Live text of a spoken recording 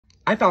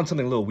I found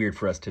something a little weird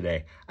for us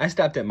today. I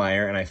stopped at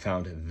Meijer and I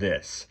found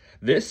this.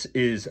 This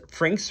is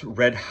Frank's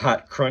Red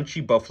Hot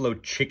Crunchy Buffalo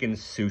Chicken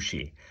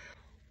Sushi.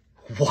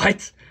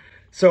 What?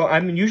 So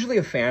I'm usually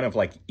a fan of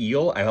like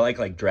eel. I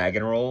like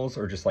dragon rolls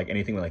or just like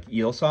anything with like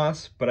eel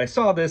sauce. But I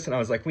saw this and I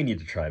was like, we need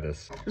to try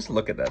this. Just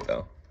look at that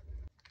though.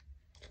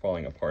 It's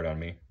falling apart on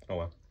me. Oh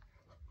well.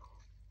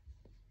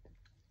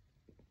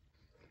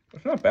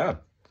 It's not bad.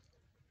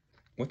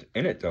 What's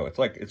in it though?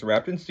 It's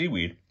wrapped in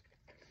seaweed.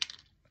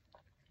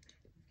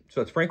 So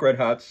it's Frank Red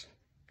Hot's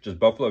just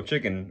buffalo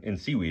chicken in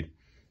seaweed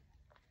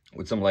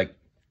with some like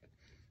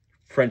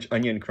French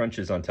onion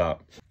crunches on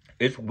top.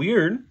 It's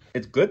weird.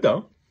 It's good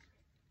though.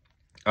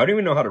 I don't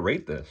even know how to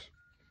rate this.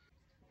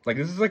 Like,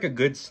 this is like a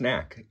good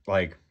snack.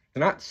 Like,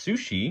 not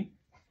sushi,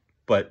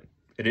 but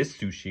it is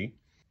sushi.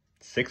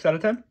 6 out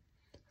of 10?